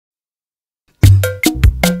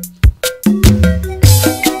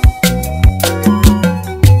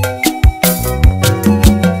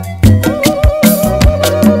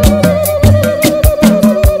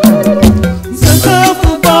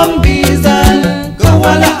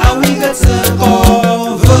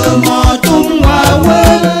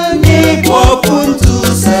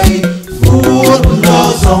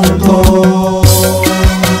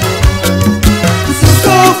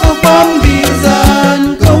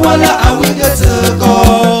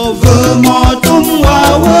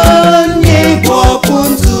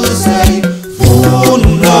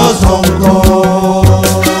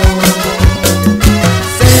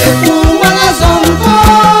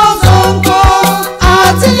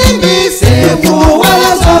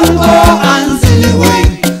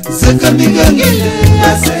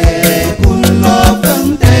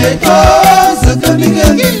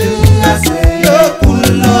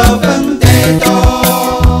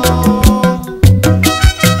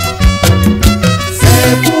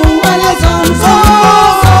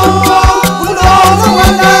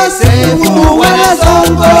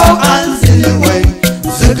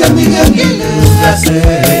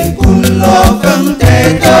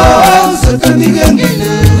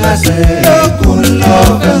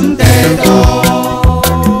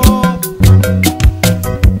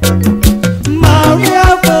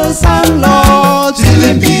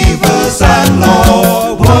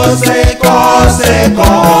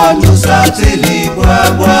tili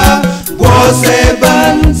bwa bwa. Bose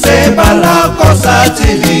ban se bala kosa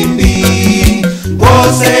tili mbi.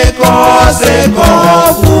 Bose ko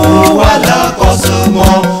fu wala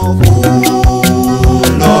kosumo.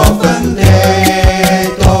 Ulo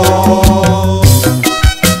pendeto.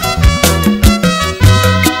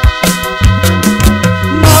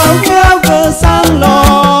 Maria versang lo,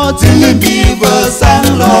 tili mbi versang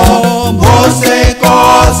lo. Bose ko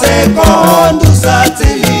dusa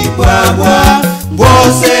tili bwa bwa.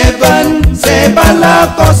 Bose ban se bala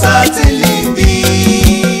kosa tili mbi.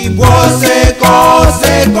 Bose ko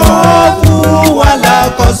fu wala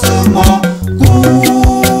kosumo.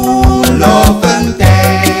 Kulo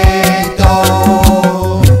penteto.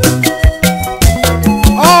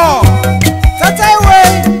 Oh, that's a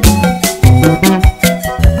way.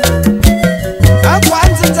 I'm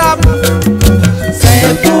one to them. Se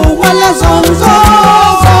fu wala zonzo.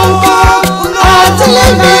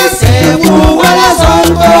 Sefu wala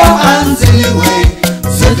zongo anziliwe.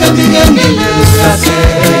 Sekamigengiluga se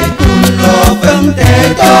kulo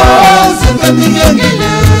penteto.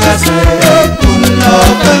 Sekamigengiluga se kulo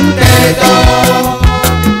penteto.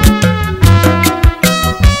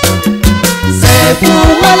 Sefu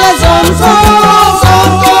wala zongo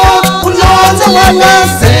uloze wala.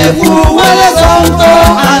 Sefu wala zongo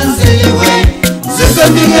anziliwe.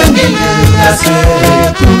 Sekamigengiluga se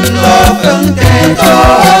kulo penteto.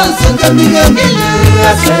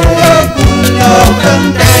 Sekamigengiluga se kulo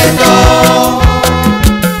penteto.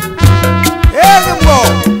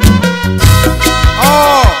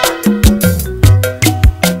 Oh,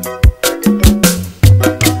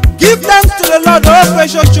 give thanks to the Lord, all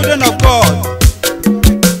precious children of God.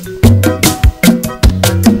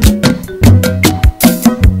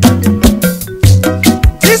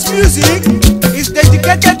 This music is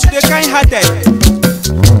dedicated to the kind-hearted.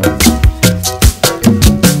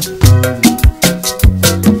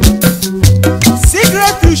 Seek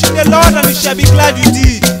refuge in the Lord, and you shall be glad you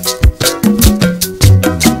did.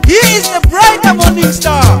 He is the bright and morning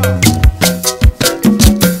star,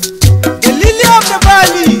 the lily of the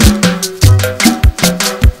valley,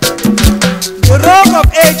 the rock of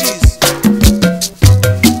ages.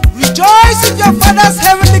 Rejoice in your Father's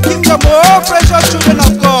heavenly kingdom, oh precious children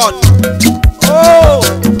of God. Oh,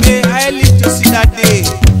 may I live to see that day.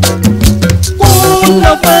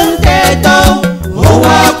 Kulo penteto,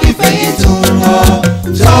 owa kifeitungo.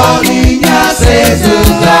 Jolinya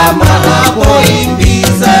sezuga maapo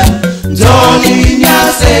imbiza. Jolinya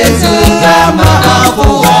sezuga maapo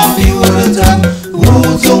ambiwuta.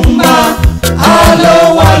 Utuma alo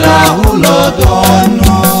wala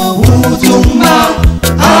ulodono. Utuma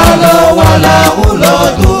alo wala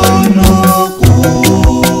ulodono.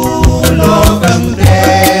 Kulo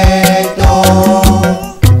penteto.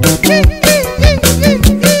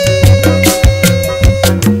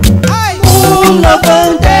 Kulo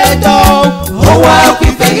penteto, owa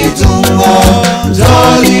kifeitungo.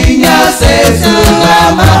 Jolinya sezuga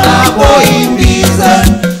maapo imbiza.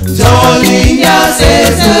 Jolinya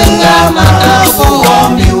sezuga maapo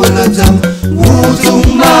ambiwuta.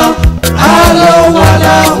 Utuma alo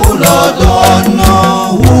wala ulodono.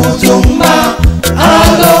 Utuma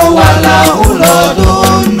alo wala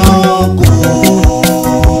ulodono.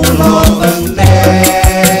 Kulo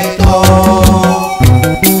penteto.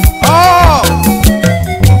 Oh,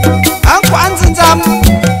 I'm one to them.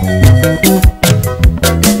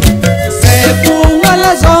 Sefu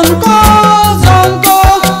wala zongo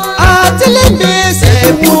atilimbi.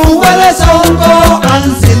 Sefu wala zongo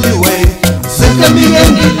anziliwe.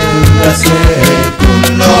 Sekamigengiluga se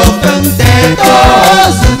kulo penteto.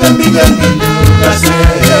 Sekamigengiluga se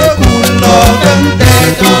kulo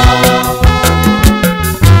penteto.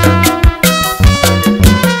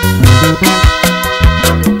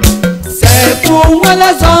 Sefu wala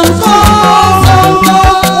zongo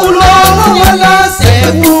uloze wala.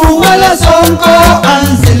 Sefu wala zongo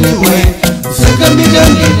anziliwe.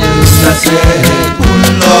 Sekamigengiluga se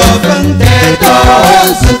kulo penteto.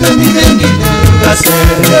 Sekamigengiluga se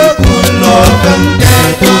kulo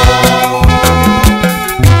penteto.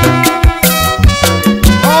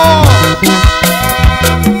 Oh,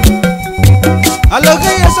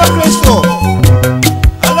 aloge Yesu Kristo.